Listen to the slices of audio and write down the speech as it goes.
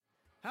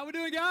How we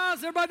doing, guys?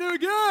 Everybody doing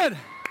good?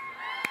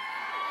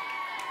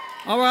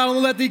 All right, I'm going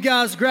to let these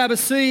guys grab a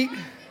seat.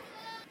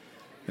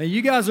 Man,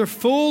 you guys are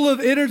full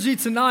of energy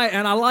tonight,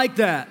 and I like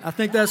that. I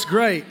think that's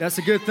great. That's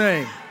a good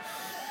thing.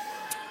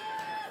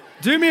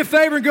 Do me a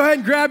favor and go ahead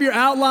and grab your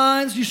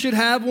outlines. You should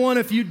have one.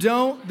 If you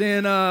don't,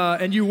 then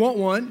and you want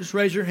one, just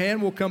raise your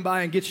hand. We'll come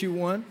by and get you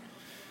one.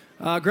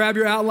 Grab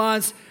your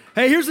outlines.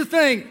 Hey, here's the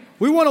thing.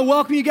 We want to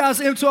welcome you guys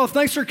to M12.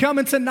 Thanks for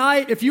coming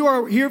tonight. If you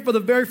are here for the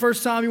very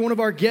first time, you're one of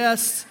our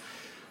guests,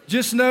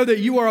 just know that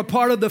you are a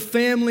part of the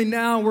family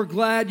now. We're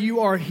glad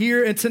you are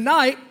here. And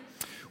tonight,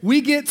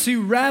 we get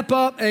to wrap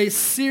up a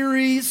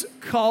series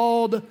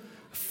called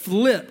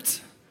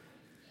Flipped.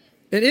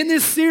 And in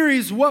this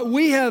series, what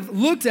we have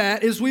looked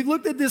at is we've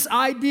looked at this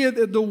idea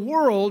that the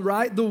world,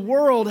 right? The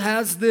world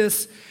has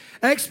this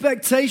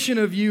expectation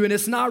of you, and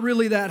it's not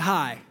really that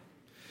high.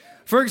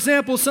 For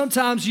example,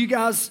 sometimes you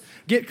guys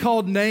get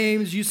called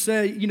names. You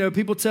say,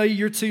 people tell you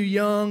you're too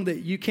young,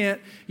 that you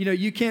can't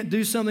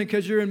do something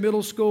because you're in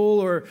middle school,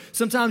 or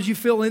sometimes you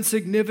feel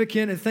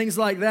insignificant and things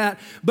like that.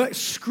 But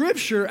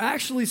Scripture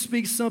actually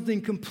speaks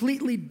something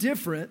completely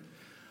different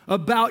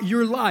about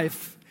your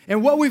life.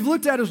 And what we've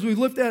looked at is we've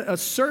looked at a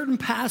certain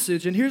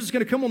passage, and here's what's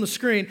going to come on the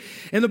screen.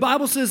 And the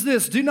Bible says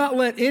this: do not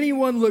let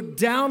anyone look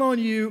down on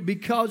you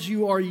because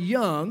you are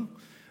young,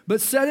 but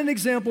set an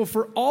example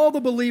for all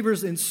the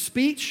believers in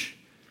speech,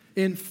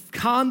 in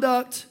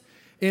conduct,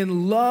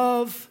 in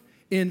love,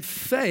 in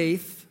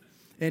faith,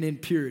 and in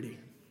purity.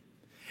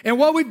 And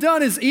what we've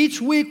done is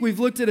each week we've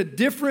looked at a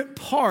different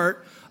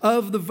part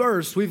of the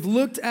verse. We've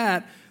looked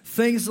at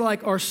things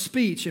like our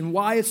speech and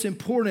why it's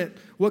important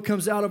what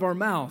comes out of our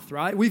mouth,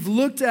 right? We've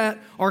looked at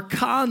our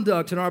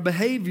conduct and our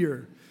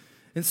behavior.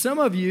 And some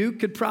of you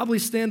could probably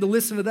stand to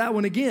listen to that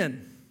one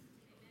again.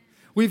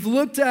 We've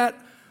looked at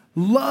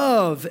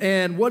love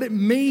and what it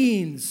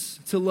means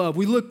to love.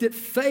 We looked at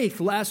faith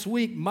last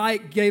week.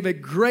 Mike gave a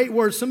great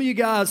word. Some of you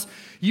guys,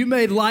 you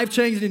made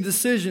life-changing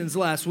decisions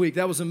last week.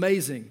 That was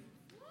amazing.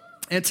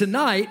 And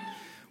tonight,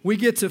 we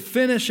get to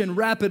finish and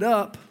wrap it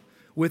up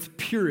with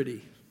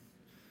purity.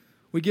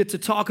 We get to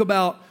talk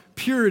about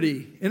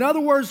purity. In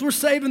other words, we're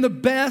saving the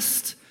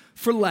best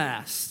for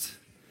last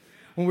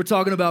when we're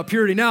talking about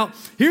purity. Now,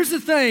 here's the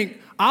thing.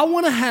 I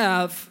want to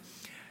have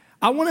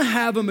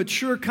a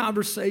mature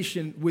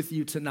conversation with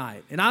you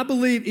tonight. And I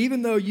believe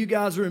even though you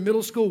guys are in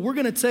middle school, we're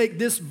going to take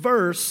this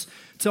verse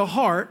to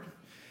heart,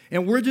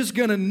 and we're just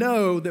going to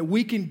know that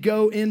we can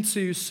go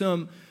into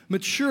some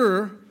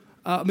mature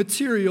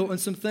material and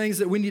some things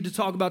that we need to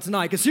talk about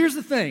tonight. Because here's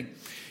the thing.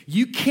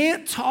 You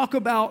can't talk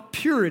about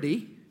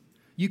purity.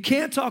 You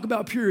can't talk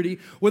about purity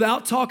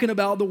without talking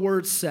about the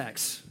word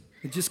sex.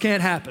 It just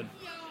can't happen.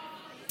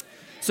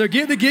 So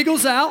get the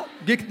giggles out.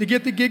 Get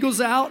the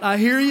giggles out. I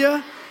hear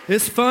you.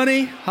 It's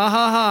funny. Ha,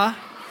 ha,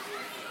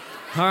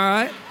 ha. All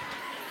right.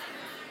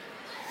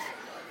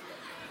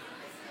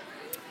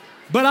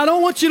 But I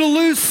don't want you to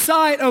lose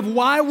sight of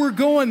why we're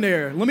going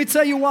there. Let me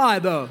tell you why,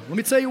 though. Let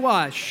me tell you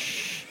why.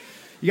 Shh.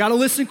 You got to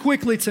listen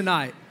quickly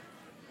tonight.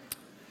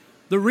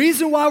 The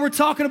reason why we're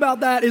talking about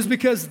that is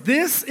because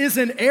this is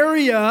an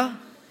area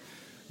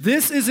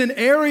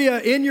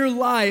in your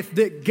life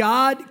that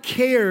God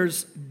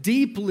cares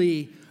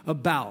deeply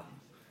about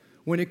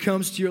when it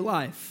comes to your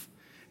life.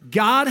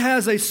 God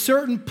has a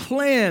certain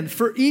plan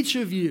for each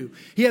of you.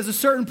 He has a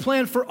certain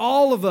plan for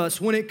all of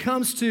us when it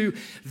comes to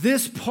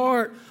this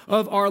part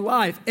of our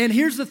life. And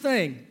here's the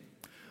thing.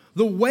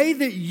 The way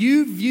that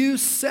you view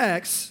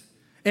sex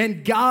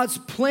and God's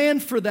plan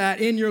for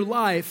that in your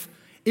life,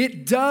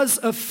 it does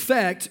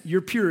affect your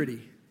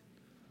purity.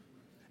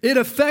 It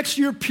affects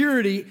your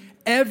purity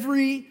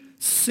every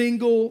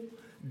single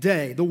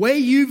day. The way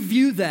you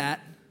view that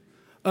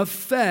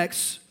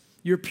affects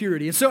your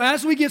purity. And so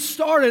as we get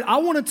started, I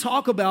want to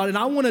talk about and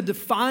I want to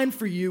define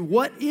for you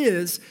what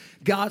is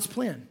God's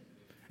plan.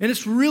 And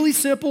it's really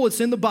simple.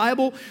 It's in the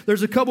Bible.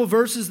 There's a couple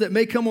verses that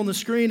may come on the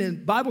screen,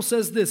 and the Bible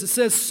says this. It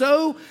says,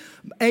 so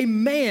a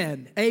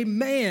man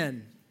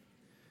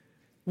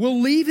will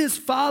leave his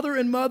father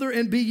and mother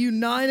and be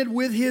united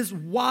with his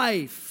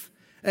wife.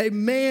 A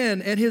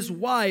man and his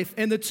wife,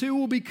 and the two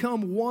will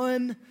become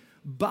one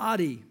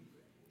body.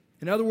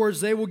 In other words,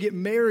 they will get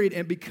married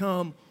and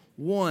become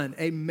one.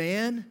 A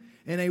man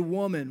and a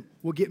woman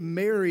will get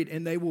married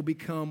and they will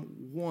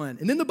become one.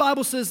 And then the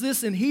Bible says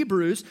this in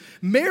Hebrews: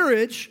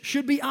 marriage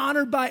should be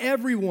honored by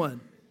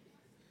everyone,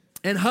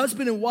 and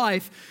husband and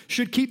wife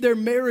should keep their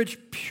marriage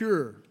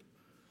pure.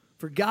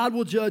 For God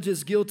will judge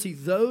as guilty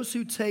those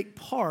who take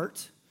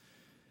part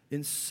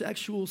in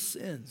sexual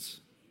sins.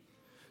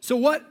 So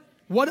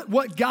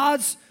what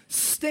God's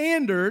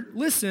standard,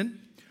 listen,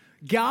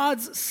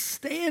 God's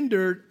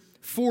standard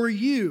for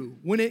you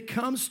when it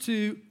comes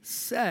to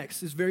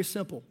sex is very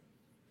simple.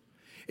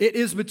 It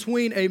is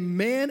between a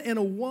man and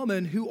a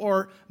woman who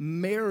are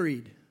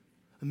married.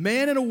 A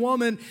man and a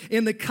woman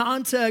in the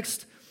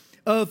context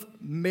of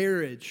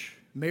marriage,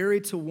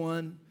 married to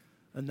one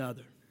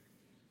another.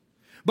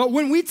 But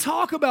when we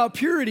talk about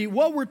purity,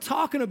 what we're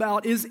talking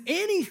about is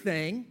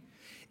anything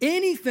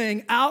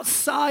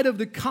outside of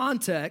the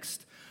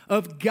context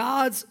of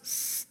God's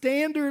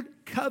standard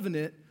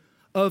covenant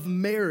of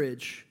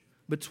marriage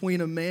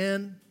between a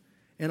man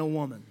and a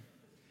woman.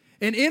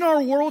 And in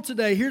our world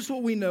today, here's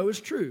what we know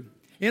is true.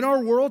 In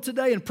our world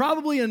today, and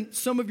probably in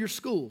some of your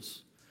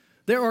schools,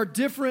 there are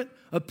different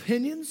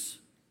opinions,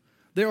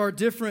 there are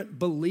different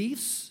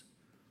beliefs,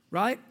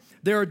 right?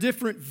 There are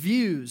different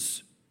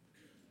views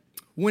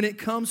when it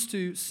comes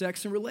to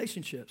sex and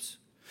relationships.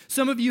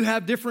 Some of you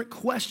have different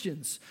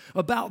questions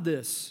about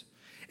this.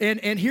 And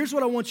here's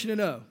what I want you to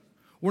know.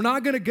 We're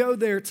not going to go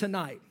there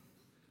tonight.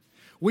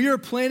 We are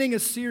planning a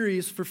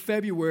series for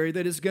February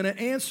that is going to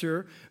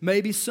answer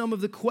maybe some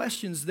of the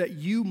questions that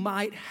you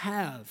might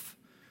have,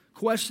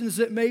 questions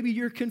that maybe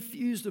you're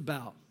confused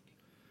about.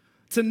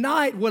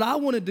 Tonight, what I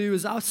want to do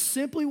is I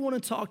simply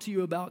want to talk to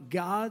you about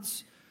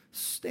God's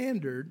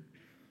standard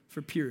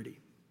for purity.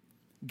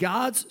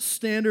 God's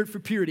standard for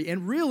purity.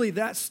 And really,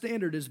 that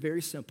standard is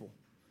very simple.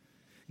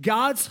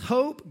 God's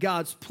hope,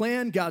 God's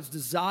plan, God's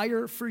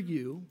desire for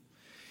you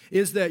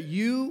is that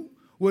you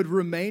would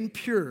remain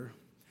pure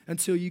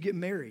until you get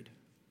married.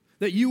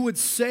 That you would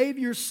save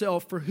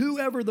yourself for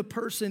whoever the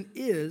person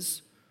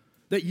is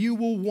that you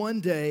will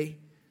one day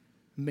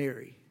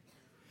marry.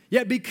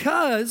 Yet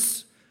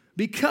because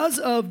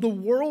of the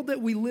world that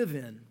we live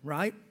in,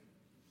 right?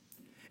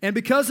 And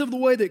because of the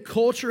way that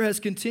culture has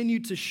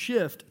continued to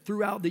shift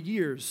throughout the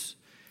years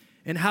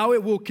and how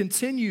it will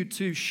continue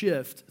to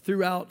shift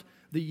throughout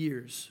the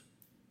years,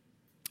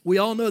 we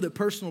all know that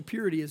personal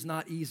purity is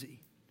not easy.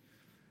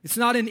 It's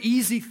not an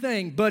easy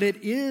thing, but it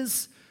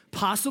is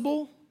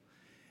possible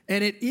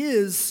and it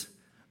is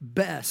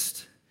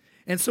best.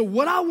 And so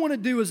what I want to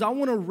do is I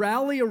want to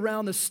rally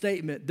around a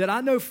statement that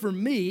I know for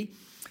me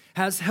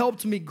has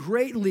helped me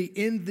greatly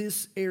in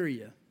this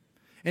area.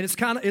 And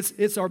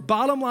it's our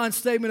bottom line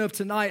statement of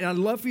tonight, and I'd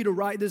love for you to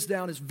write this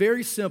down. It's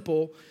very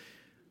simple.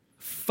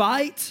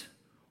 Fight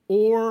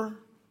or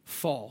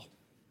fall.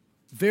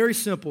 Very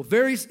simple,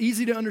 very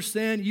easy to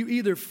understand. You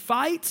either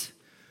fight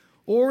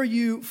or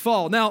you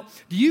fall. Now,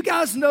 do you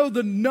guys know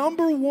the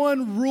number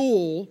one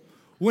rule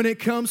when it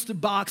comes to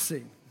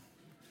boxing?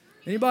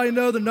 Anybody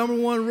know the number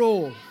one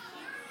rule?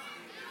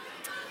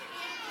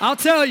 I'll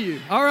tell you.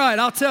 All right,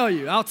 I'll tell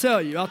you. I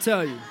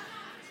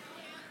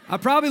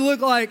probably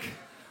look like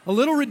a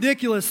little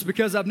ridiculous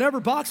because I've never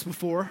boxed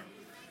before.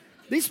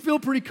 These feel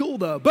pretty cool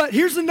though. But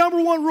here's the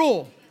number one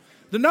rule.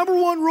 The number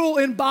one rule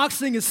in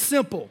boxing is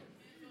simple.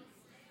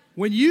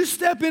 When you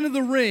step into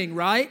the ring,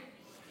 right,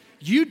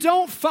 you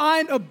don't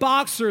find a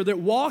boxer that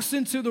walks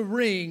into the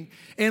ring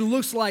and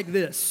looks like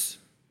this.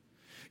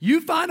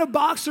 You find a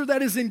boxer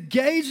that is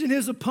engaged in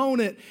his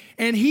opponent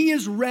and he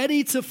is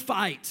ready to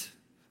fight.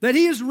 That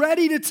he is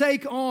ready to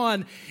take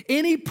on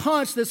any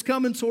punch that's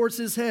coming towards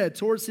his head,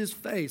 towards his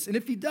face. And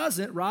if he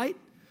doesn't, right,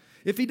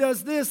 if he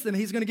does this, then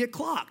he's going to get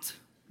clocked,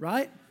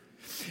 right?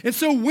 And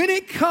so when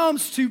it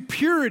comes to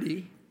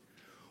purity,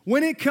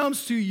 when it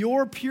comes to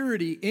your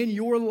purity in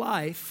your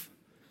life,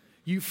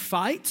 you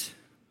fight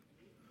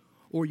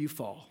or you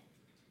fall.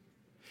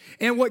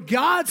 And what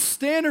God's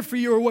standard for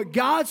you or what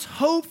God's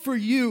hope for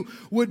you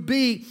would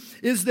be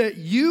is that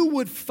you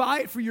would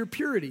fight for your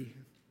purity.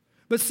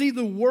 But see,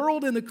 the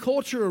world and the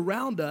culture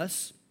around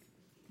us,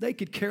 they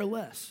could care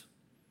less.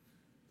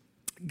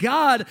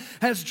 God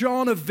has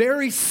drawn a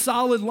very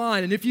solid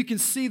line. And if you can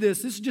see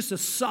this is just a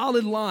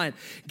solid line.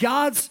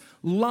 God's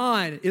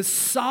line is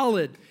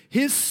solid.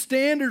 His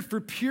standard for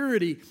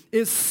purity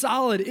is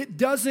solid. It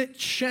doesn't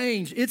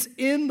change. It's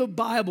in the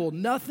Bible.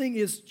 Nothing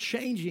is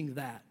changing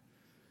that.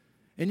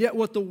 And yet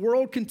what the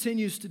world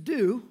continues to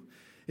do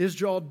is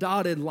draw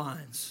dotted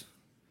lines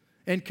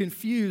and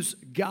confuse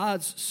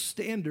God's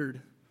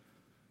standard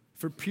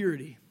for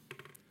purity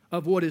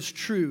of what is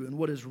true and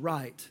what is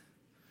right.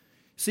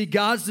 See,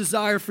 God's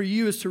desire for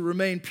you is to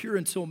remain pure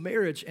until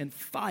marriage and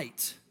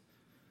fight.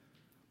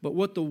 But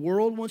what the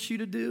world wants you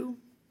to do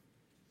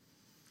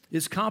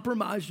is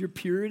compromise your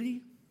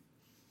purity,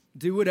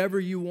 do whatever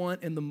you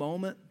want in the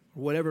moment,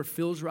 or whatever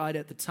feels right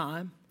at the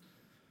time,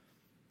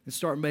 and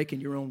start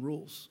making your own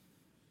rules.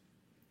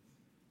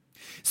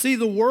 See,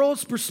 the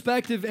world's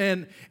perspective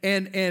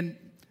and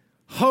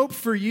hope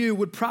for you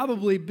would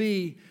probably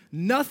be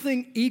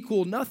nothing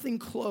equal, nothing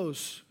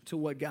close to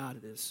what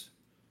God is.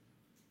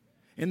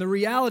 And the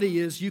reality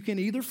is you can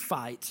either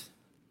fight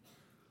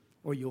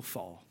or you'll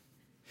fall.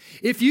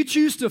 If you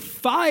choose to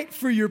fight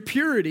for your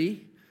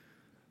purity,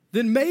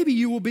 then maybe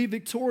you will be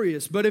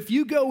victorious. But if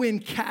you go in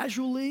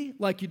casually,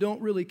 like you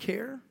don't really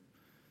care,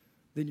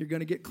 then you're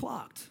going to get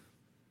clocked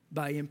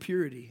by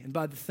impurity and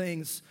by the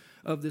things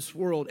of this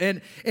world.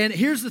 And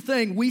here's the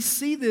thing. We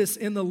see this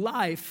in the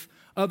life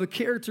of a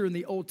character in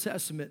the Old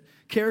Testament.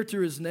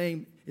 Character, his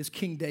name is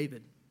King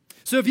David.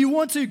 So if you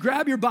want to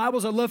grab your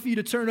Bibles, I'd love for you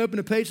to turn open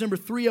to page number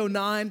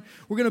 309.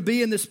 We're going to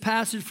be in this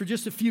passage for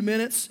just a few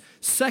minutes.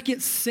 2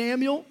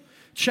 Samuel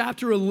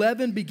chapter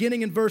 11,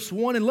 beginning in verse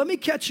 1. And let me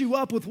catch you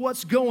up with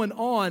what's going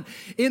on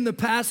in the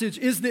passage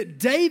is that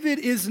David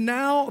is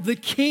now the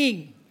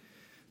king.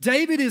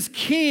 David is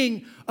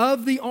king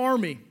of the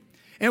army.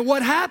 And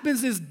what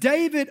happens is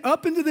David,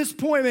 up until this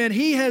point, man,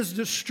 he has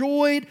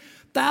destroyed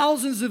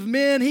thousands of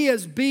men. He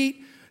has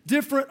beat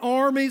different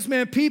armies,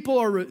 man.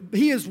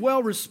 He is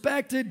well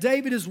respected.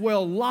 David is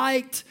well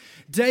liked.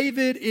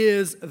 David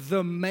is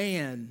the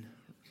man.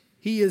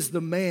 He is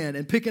the man.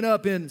 And picking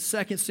up in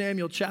 2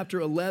 Samuel chapter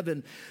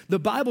 11, the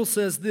Bible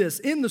says this: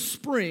 in the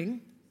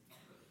spring,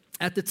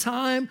 at the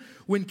time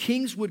when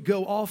kings would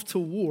go off to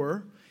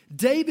war,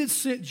 David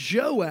sent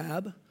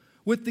Joab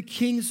with the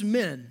king's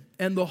men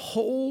and the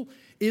whole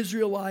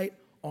Israelite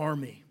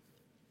army.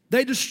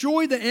 They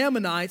destroyed the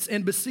Ammonites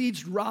and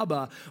besieged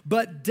Rabbah,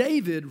 but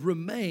David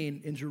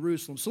remained in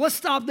Jerusalem. So let's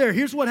stop there.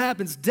 Here's what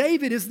happens.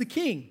 David is the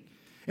king.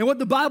 And what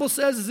the Bible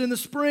says is in the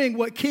spring,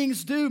 what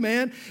kings do,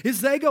 man,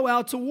 is they go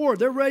out to war.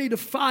 They're ready to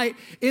fight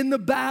in the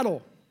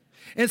battle.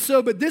 And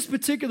so, but this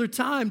particular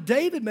time,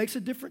 David makes a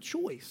different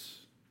choice.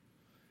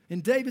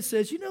 And David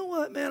says, you know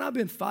what, man, I've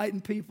been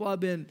fighting people. I've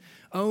been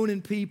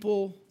owning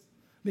people.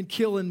 I've been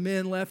killing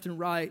men left and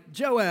right.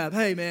 Joab,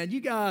 hey, man,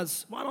 you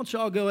guys, why don't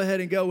y'all go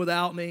ahead and go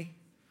without me?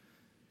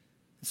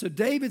 So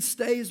David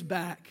stays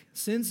back,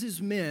 sends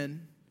his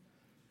men,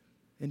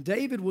 and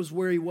David was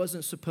where he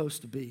wasn't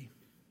supposed to be.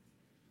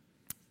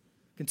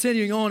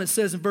 Continuing on, it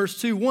says in verse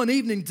 2, one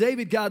evening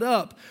David got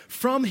up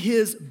from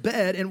his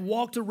bed and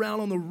walked around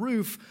on the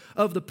roof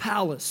of the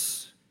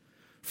palace.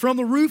 From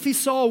the roof he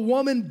saw a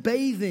woman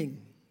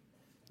bathing.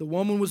 The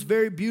woman was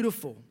very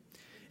beautiful,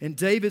 and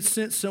David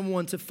sent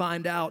someone to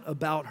find out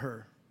about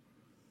her.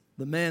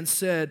 The man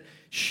said,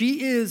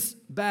 she is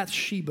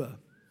Bathsheba,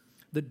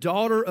 the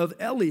daughter of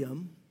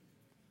Eliam,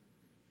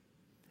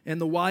 and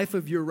the wife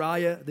of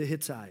Uriah the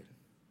Hittite.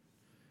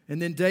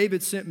 And then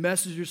David sent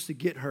messengers to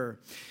get her.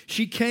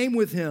 She came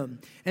with him,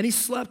 and he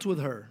slept with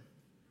her.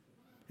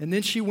 And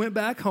then she went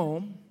back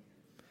home.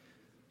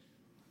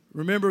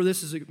 Remember,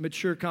 this is a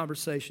mature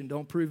conversation.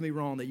 Don't prove me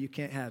wrong that you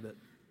can't have it.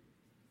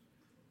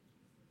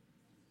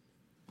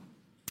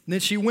 And then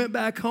she went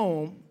back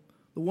home.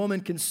 The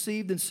woman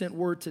conceived and sent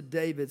word to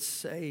David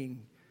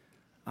saying,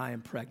 I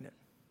am pregnant.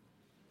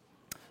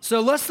 So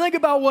let's think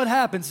about what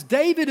happens.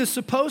 David is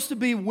supposed to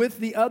be with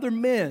the other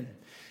men.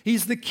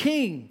 He's the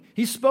king.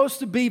 He's supposed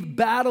to be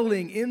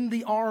battling in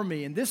the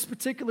army. And this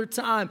particular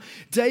time,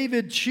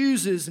 David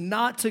chooses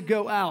not to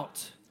go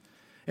out.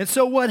 And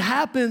so what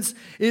happens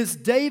is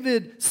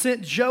David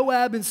sent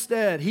Joab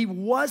instead. He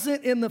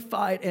wasn't in the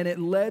fight, and it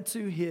led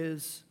to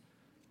his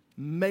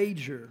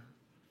major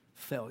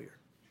failure.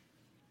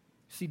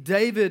 See,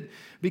 David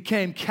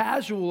became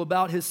casual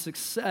about his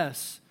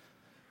success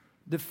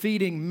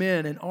defeating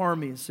men and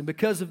armies. And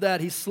because of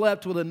that, he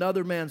slept with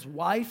another man's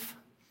wife.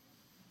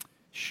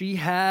 She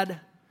had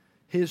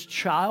his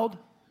child,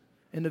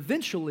 and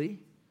eventually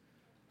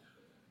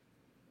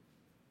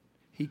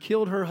he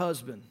killed her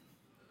husband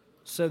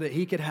so that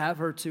he could have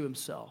her to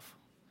himself.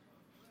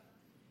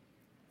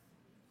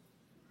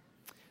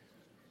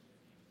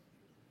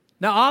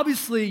 Now,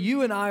 obviously,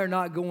 you and I are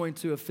not going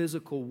to a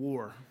physical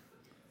war.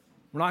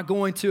 We're not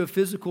going to a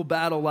physical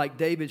battle like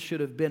David should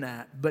have been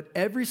at. But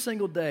every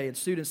single day, and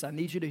students, I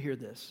need you to hear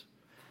this.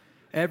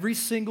 Every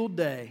single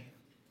day,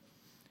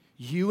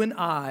 you and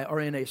I are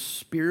in a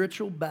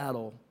spiritual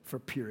battle for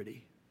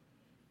purity.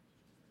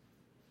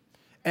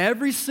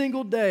 Every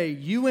single day,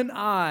 you and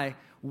I,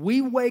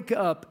 we wake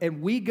up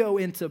and we go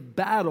into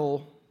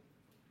battle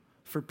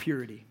for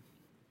purity.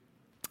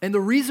 And the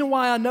reason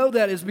why I know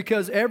that is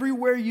because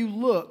everywhere you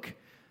look,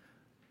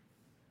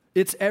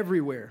 it's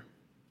everywhere.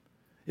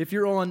 If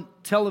you're on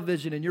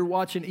television and you're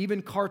watching,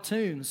 even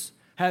cartoons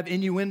have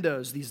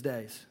innuendos these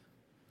days.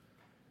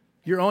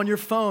 You're on your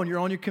phone, you're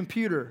on your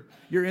computer,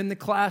 you're in the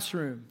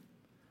classroom.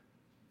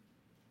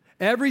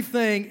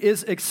 Everything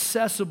is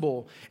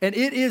accessible, and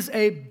it is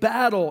a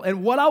battle.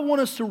 And what I want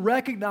us to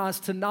recognize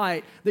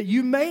tonight that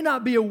you may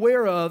not be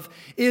aware of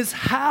is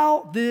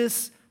how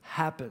this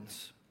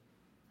happens.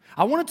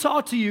 I want to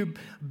talk to you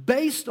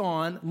based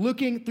on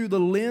looking through the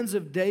lens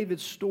of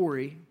David's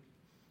story,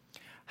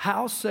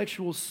 how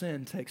sexual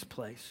sin takes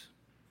place.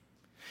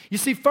 You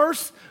see,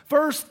 first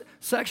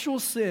sexual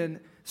sin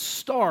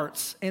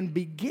starts and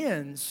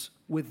begins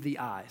with the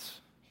eyes.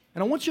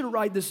 And I want you to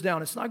write this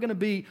down. It's not going to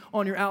be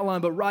on your outline,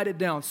 but write it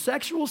down.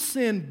 Sexual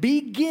sin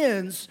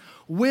begins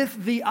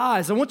with the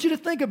eyes. I want you to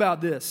think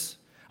about this.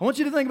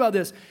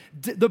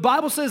 The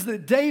Bible says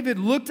that David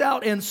looked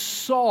out and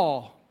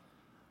saw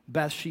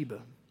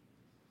Bathsheba.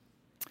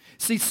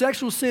 See,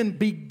 sexual sin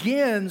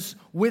begins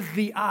with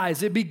the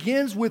eyes. It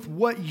begins with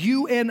what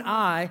you and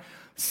I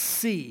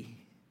see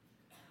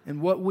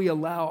and what we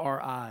allow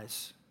our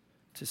eyes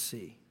to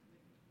see.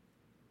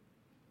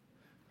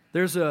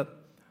 There's a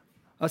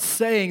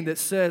saying that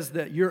says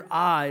that your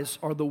eyes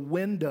are the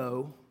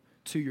window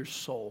to your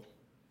soul.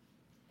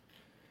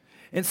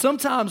 And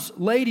sometimes,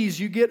 ladies,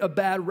 you get a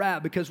bad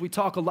rap because we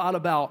talk a lot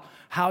about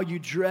how you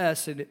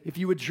dress and if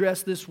you would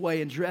dress this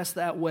way and dress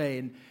that way.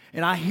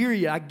 And I hear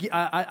you.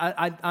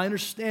 I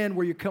understand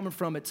where you're coming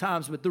from at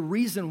times. But the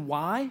reason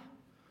why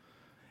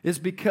is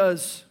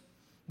because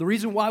the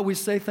reason why we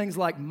say things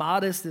like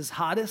modest is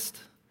hottest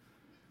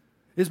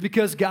is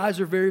because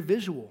guys are very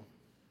visual.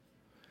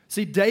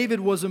 See, David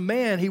was a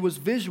man. He was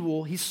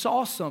visual. He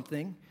saw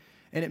something,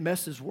 and it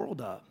messed his world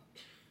up.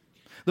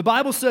 The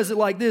Bible says it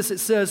like this. It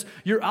says,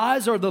 your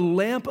eyes are the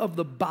lamp of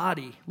the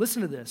body.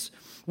 Listen to this.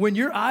 When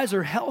your eyes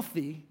are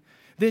healthy,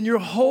 then your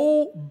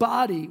whole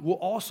body will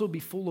also be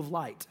full of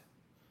light.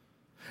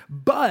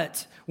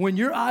 But when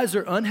your eyes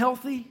are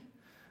unhealthy,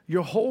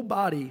 your whole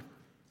body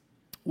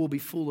will be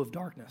full of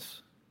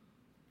darkness.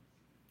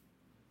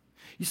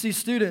 You see,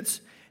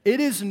 students, it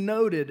is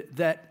noted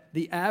that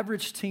the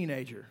average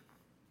teenager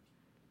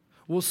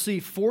will see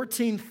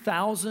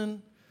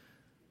 14,000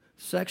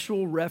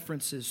 sexual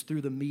references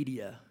through the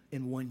media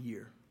in 1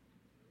 year.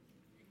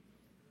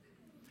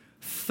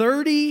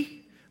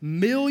 30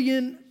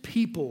 million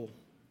people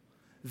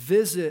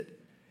visit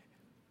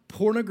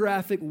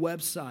pornographic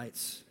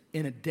websites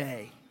in a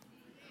day.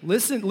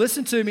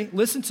 Listen to me.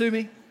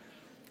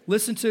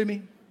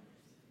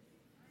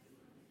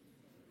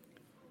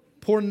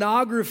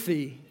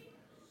 Pornography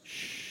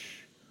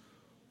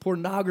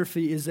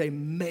is a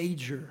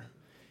major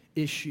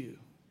issue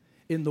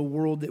in the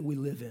world that we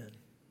live in.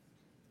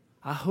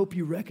 I hope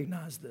you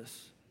recognize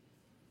this.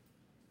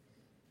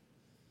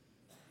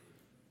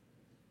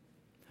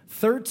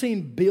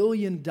 $13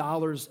 billion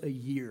a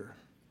year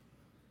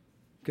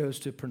goes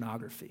to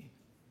pornography.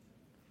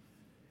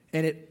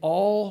 And it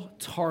all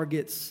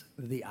targets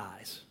the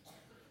eyes.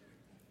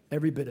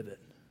 Every bit of it.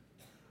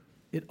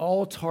 It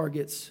all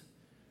targets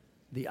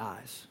the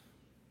eyes.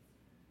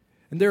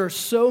 And there are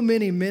so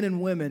many men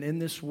and women in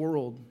this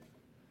world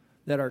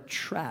that are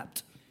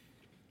trapped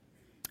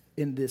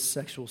in this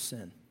sexual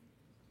sin.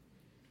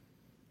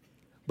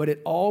 But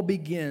it all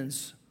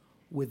begins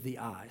with the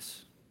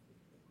eyes.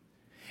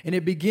 And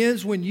it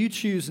begins when you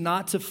choose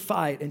not to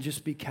fight and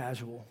just be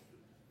casual.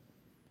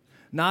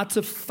 Not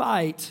to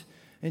fight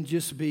and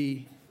just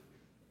be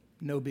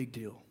no big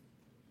deal.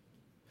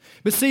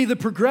 But see, the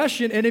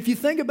progression, and if you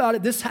think about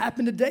it, this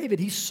happened to David.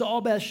 He saw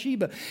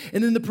Bathsheba.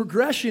 And then the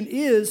progression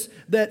is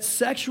that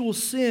sexual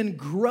sin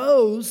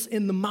grows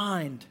in the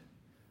mind.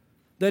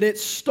 That it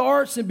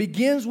starts and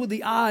begins with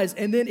the eyes,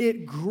 and then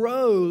it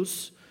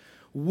grows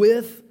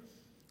with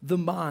the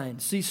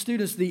mind. See,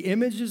 students, the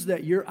images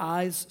that your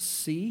eyes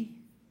see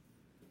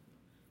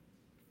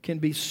can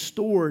be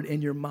stored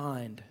in your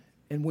mind.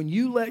 And when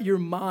you let your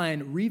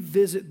mind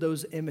revisit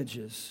those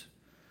images,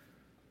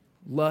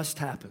 lust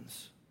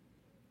happens.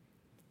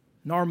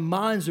 And our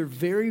minds are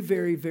very,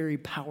 very, very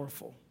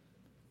powerful.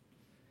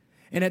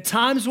 And at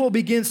times what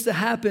begins to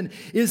happen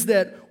is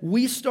that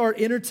we start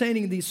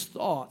entertaining these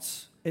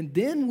thoughts, and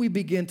then we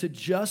begin to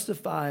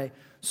justify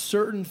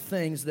certain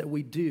things that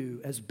we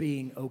do as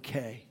being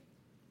okay.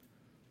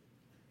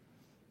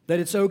 That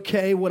it's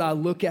okay what I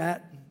look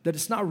at, that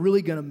it's not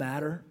really going to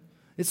matter.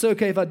 It's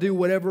okay if I do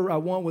whatever I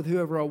want with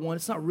whoever I want.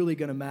 It's not really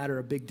going to matter,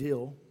 a big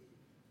deal.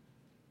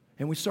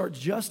 And we start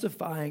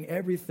justifying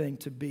everything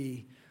to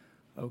be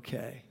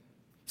okay.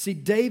 See,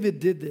 David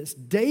did this.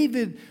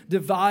 David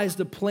devised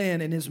a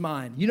plan in his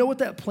mind. You know what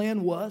that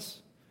plan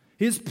was?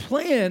 His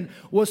plan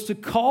was to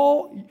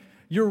call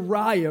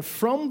Uriah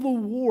from the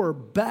war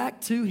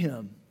back to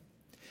him.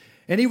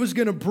 And he was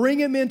going to bring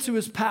him into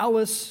his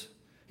palace.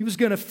 He was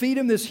going to feed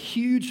him this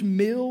huge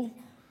meal,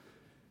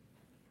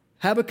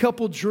 have a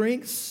couple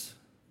drinks.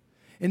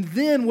 And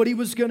then what he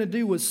was going to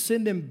do was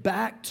send him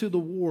back to the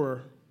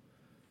war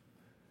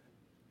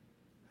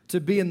to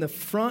be in the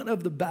front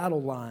of the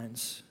battle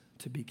lines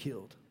to be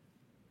killed.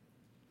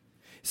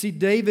 See,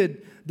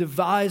 David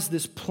devised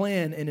this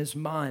plan in his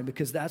mind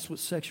because that's what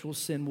sexual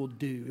sin will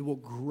do. It will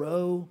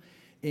grow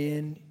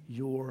in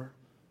your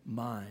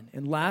mind.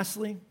 And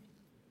lastly,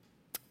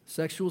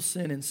 sexual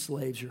sin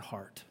enslaves your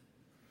heart.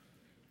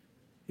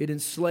 It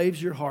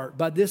enslaves your heart.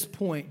 By this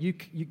point, you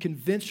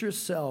convince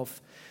yourself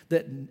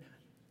that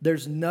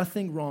there's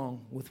nothing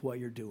wrong with what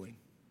you're doing.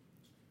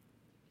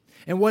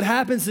 And what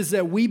happens is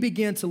that we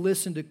begin to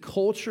listen to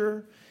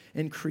culture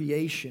and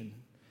creation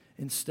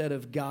instead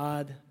of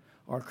God,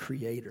 our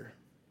Creator.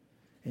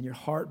 And your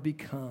heart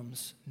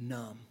becomes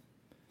numb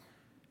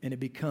and it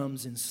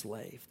becomes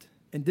enslaved.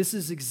 And this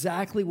is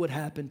exactly what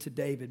happened to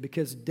David,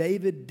 because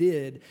David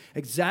did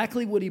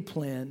exactly what he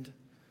planned.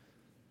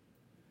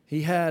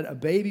 He had a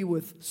baby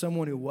with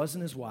someone who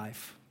wasn't his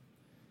wife,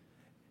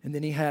 and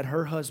then he had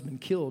her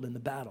husband killed in the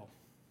battle.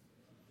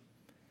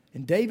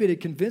 And David had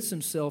convinced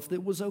himself that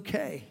it was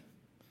okay.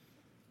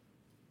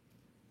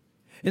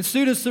 And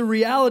students, the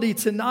reality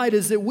tonight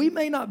is that we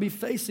may not be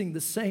facing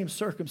the same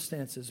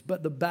circumstances,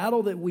 but the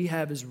battle that we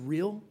have is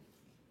real.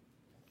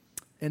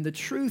 And the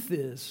truth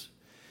is,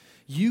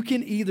 you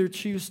can either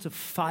choose to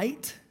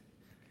fight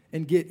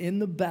and get in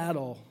the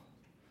battle,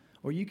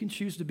 or you can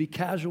choose to be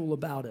casual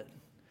about it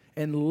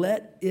and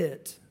let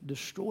it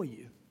destroy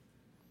you,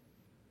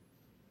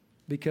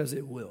 because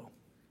it will.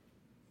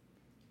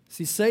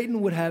 See,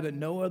 Satan would have it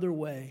no other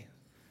way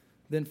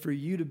than for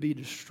you to be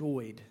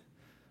destroyed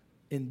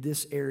in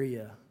this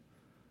area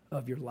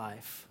of your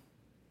life.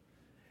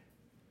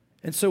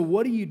 And so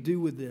what do you do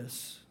with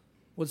this?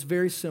 Well, it's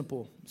very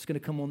simple. It's going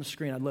to come on the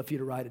screen. I'd love for you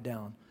to write it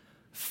down.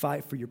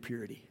 Fight for your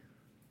purity.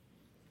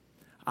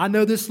 I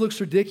know this looks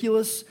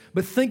ridiculous,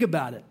 but think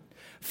about it.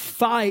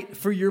 fight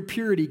for your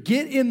purity.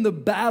 Get in the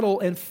battle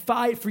and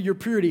fight for your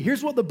purity.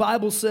 Here's what the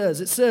Bible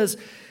says. It says,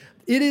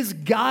 it is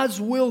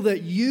God's will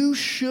that you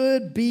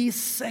should be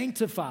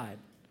sanctified,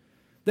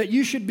 that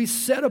you should be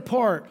set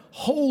apart,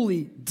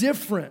 holy,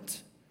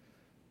 different.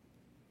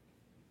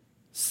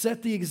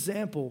 Set the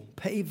example,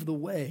 pave the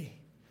way.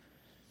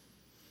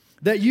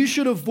 That you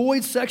should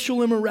avoid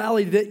sexual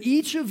immorality, that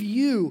each of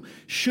you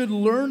should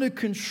learn to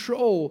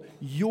control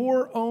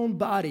your own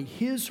body,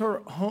 his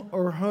or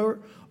her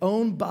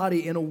own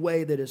body in a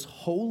way that is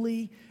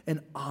holy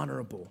and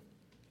honorable,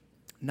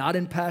 not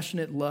in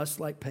passionate lust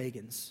like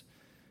pagans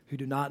who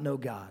do not know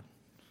God.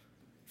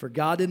 For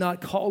God did not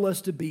call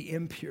us to be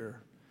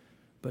impure,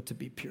 but to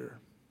be pure.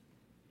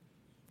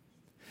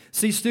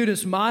 See,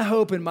 students, my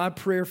hope and my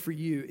prayer for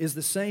you is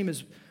the same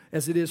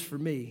as it is for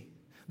me.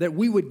 That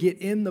we would get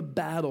in the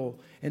battle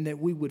and that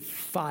we would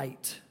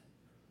fight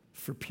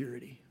for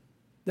purity.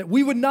 That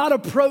we would not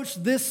approach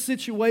this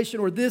situation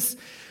or this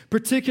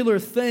particular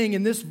thing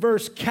in this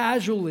verse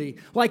casually,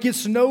 like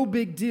it's no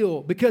big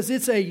deal, because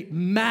it's a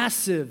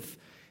massive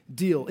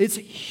deal. It's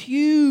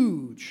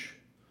huge.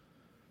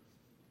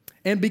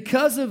 And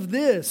because of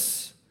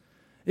this,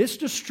 it's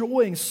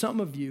destroying some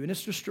of you and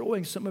it's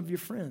destroying some of your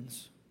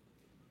friends.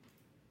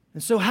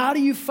 And so how do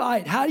you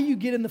fight? How do you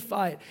get in the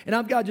fight? And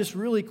I've got just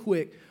really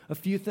quick a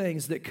few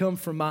things that come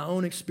from my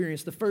own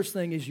experience. The first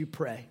thing is you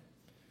pray.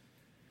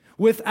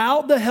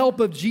 Without the help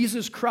of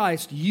Jesus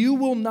Christ, you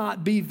will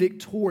not be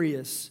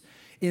victorious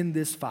in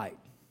this fight.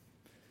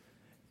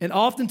 And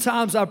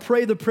oftentimes I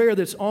pray the prayer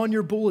that's on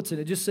your bulletin.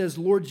 It just says,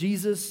 Lord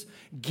Jesus,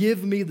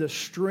 give me the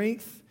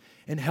strength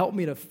and help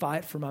me to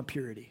fight for my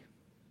purity.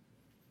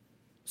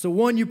 So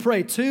one, you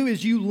pray. Two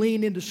is you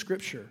lean into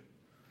Scripture.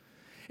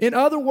 In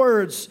other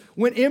words,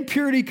 when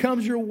impurity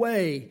comes your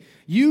way,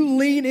 you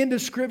lean into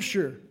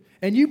Scripture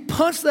and you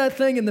punch that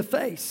thing in the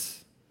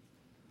face.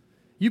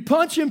 You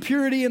punch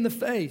impurity in the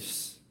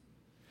face.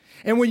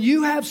 And when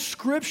you have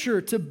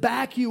Scripture to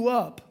back you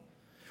up,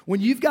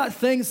 when you've got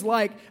things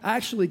like,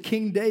 actually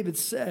King David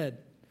said,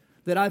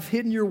 that I've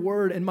hidden your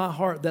word in my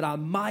heart that I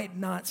might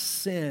not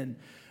sin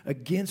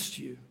against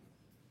you.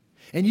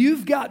 And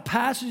you've got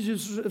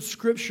passages of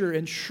Scripture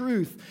and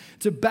truth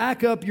to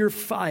back up your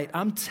fight.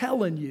 I'm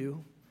telling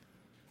you,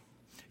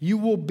 you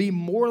will be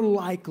more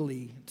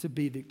likely to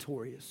be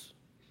victorious.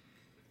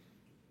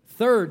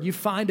 Third, you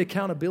find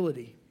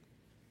accountability.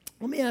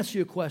 Let me ask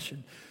you a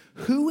question.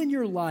 Who in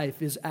your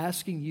life is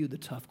asking you the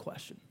tough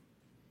question?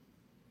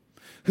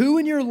 Who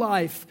in your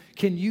life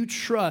can you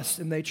trust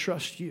and they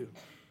trust you?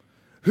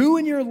 Who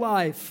in your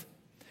life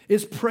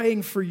is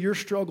praying for your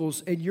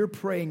struggles and you're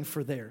praying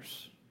for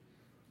theirs?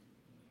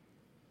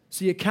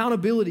 See,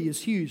 accountability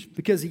is huge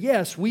because,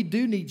 yes, we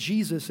do need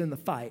Jesus in the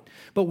fight,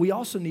 but we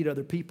also need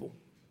other people.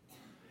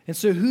 And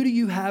so who do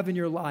you have in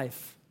your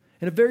life?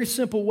 And a very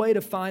simple way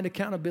to find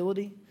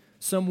accountability,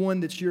 someone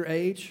that's your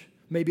age,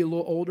 maybe a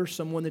little older,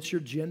 someone that's your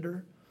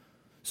gender,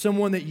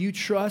 someone that you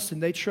trust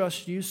and they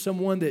trust you,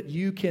 someone that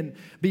you can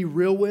be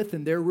real with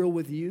and they're real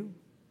with you,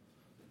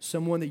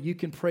 someone that you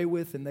can pray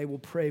with and they will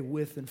pray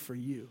with and for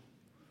you.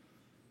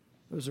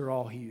 Those are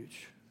all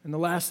huge. And the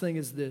last thing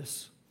is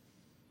this: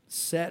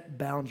 set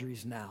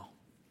boundaries now.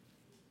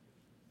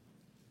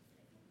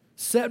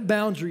 Set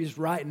boundaries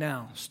right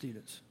now,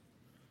 students.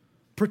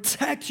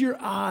 Protect your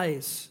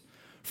eyes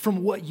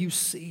from what you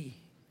see.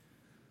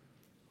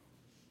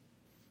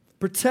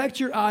 Protect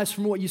your eyes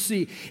from what you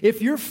see.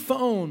 If your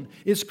phone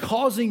is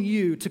causing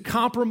you to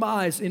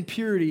compromise in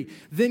purity,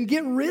 then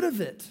get rid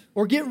of it.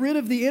 Or get rid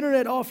of the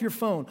internet off your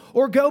phone.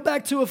 Or go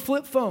back to a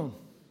flip phone.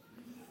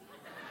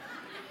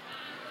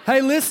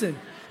 Hey, listen.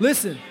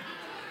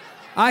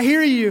 I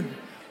hear you,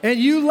 and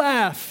you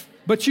laugh.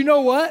 But you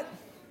know what?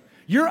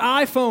 Your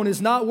iPhone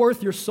is not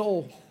worth your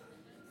soul.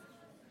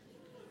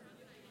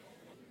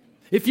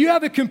 If you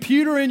have a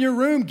computer in your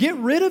room, get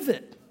rid of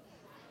it.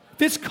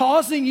 If it's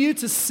causing you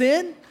to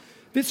sin,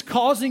 if it's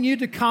causing you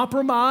to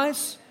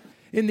compromise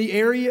in the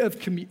area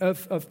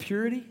of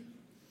purity,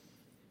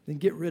 then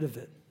get rid of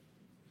it.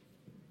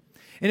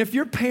 And if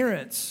your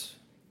parents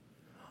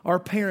are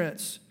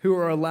parents who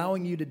are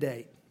allowing you to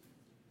date,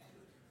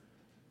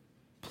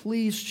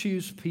 please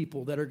choose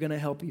people that are going to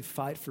help you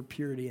fight for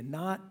purity and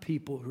not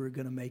people who are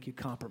going to make you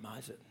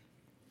compromise it.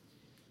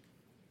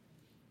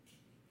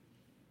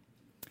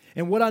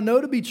 And what I know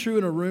to be true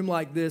in a room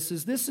like this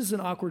is an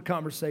awkward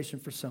conversation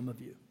for some of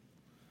you.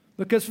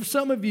 Because for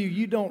some of you,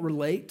 you don't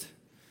relate.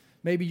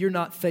 Maybe you're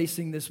not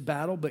facing this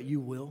battle, but you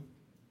will.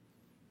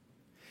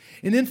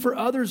 And then for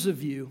others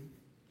of you,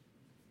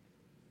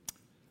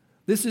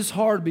 this is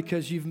hard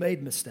because you've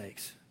made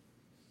mistakes.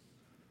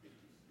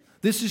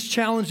 This is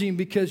challenging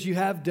because you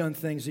have done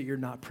things that you're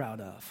not proud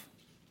of.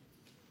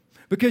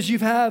 Because you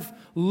have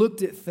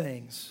looked at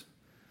things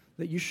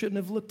that you shouldn't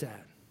have looked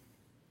at.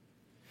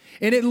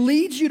 And it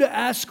leads you to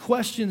ask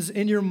questions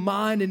in your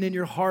mind and in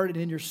your heart and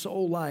in your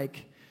soul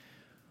like,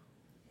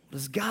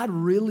 does God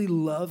really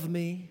love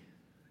me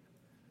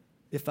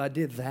if I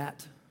did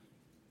that?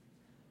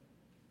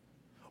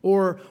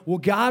 Or will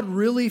God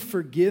really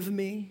forgive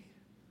me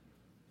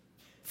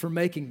for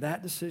making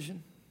that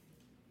decision?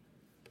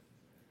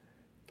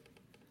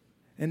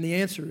 And the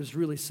answer is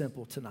really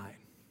simple tonight.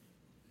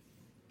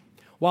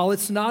 While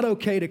it's not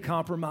okay to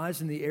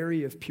compromise in the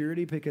area of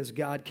purity because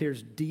God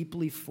cares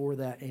deeply for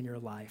that in your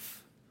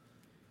life,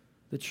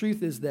 the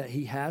truth is that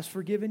He has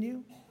forgiven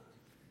you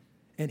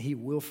and He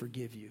will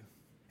forgive you,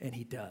 and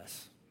He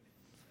does.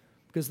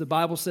 Because the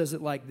Bible says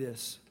it like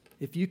this: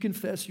 if you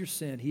confess your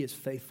sin, He is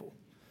faithful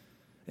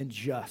and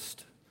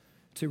just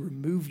to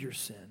remove your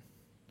sin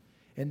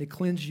and to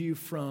cleanse you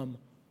from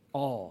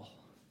all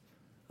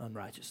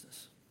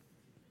unrighteousness.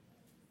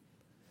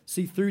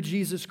 See, through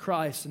Jesus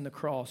Christ and the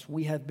cross,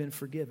 we have been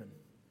forgiven.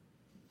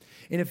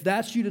 And if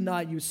that's you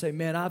tonight, you would say,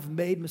 man, I've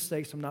made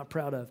mistakes I'm not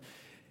proud of.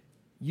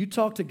 You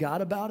talk to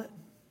God about it.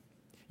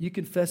 You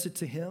confess it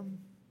to Him,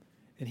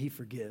 and He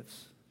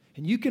forgives.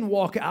 And you can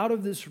walk out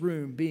of this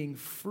room being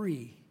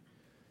free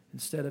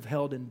instead of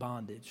held in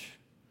bondage.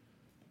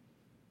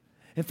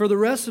 And for the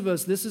rest of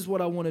us, this is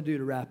what I want to do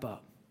to wrap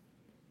up.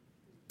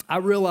 I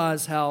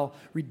realize how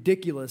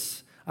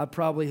ridiculous I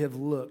probably have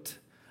looked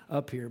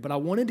up here, but I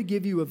wanted to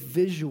give you a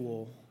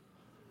visual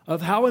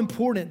of how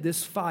important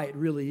this fight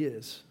really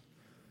is.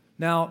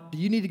 Now, do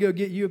you need to go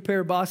get you a pair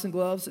of boxing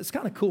gloves? It's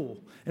kind of cool.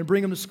 And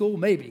bring them to school?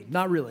 Maybe.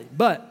 Not really.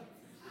 But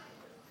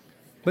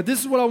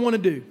this is what I want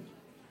to do.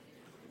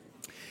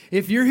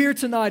 If you're here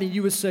tonight and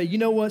you would say, you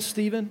know what,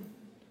 Stephen?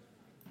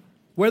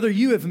 Whether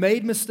you have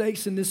made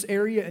mistakes in this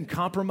area and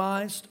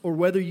compromised, or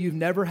whether you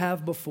never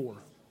have before,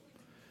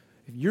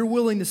 if you're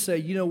willing to say,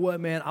 you know what,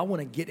 man, I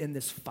want to get in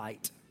this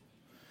fight.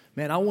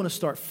 Man, I want to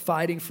start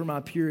fighting for my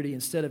purity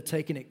instead of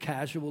taking it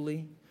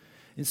casually,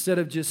 instead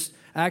of just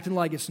acting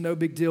like it's no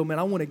big deal. Man,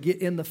 I want to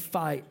get in the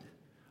fight.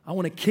 I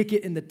want to kick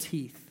it in the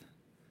teeth.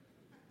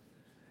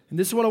 And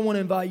this is what I want to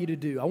invite you to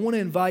do. I want to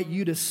invite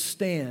you to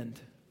stand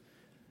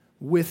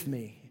with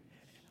me.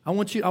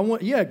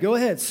 Go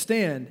ahead,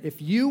 stand.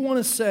 If you want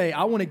to say,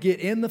 I want to get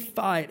in the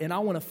fight and I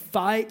want to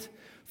fight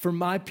for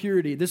my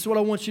purity, this is what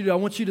I want you to do. I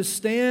want you to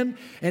stand,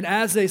 and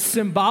as a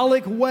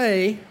symbolic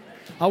way,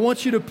 I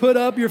want you to put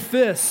up your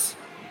fists.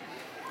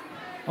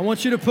 I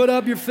want you to put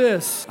up your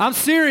fists. I'm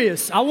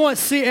serious. I want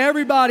to see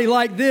everybody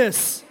like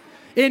this,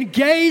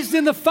 engaged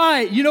in the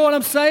fight. You know what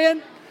I'm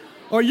saying?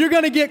 Or you're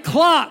going to get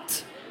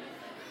clocked.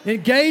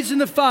 Engaged in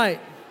the fight.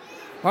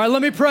 All right,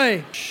 let me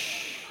pray.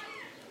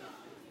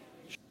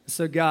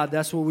 So God,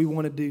 that's what we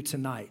want to do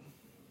tonight.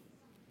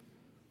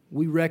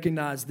 We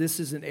recognize this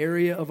is an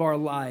area of our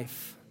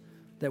life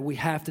that we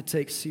have to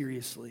take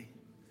seriously.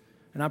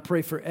 And I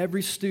pray for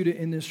every student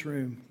in this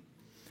room.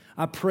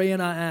 I pray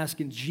and I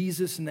ask in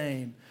Jesus'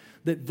 name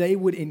that they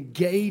would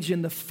engage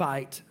in the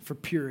fight for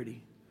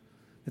purity.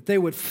 That they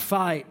would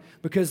fight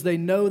because they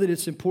know that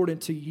it's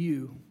important to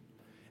you.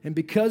 And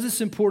because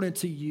it's important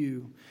to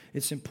you,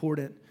 it's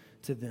important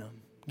to them.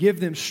 Give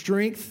them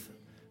strength,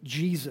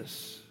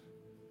 Jesus.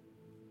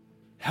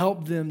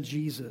 Help them,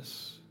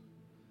 Jesus,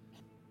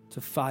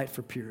 to fight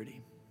for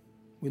purity.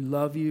 We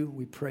love you.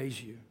 We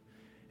praise you.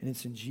 And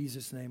it's in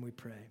Jesus' name we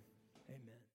pray.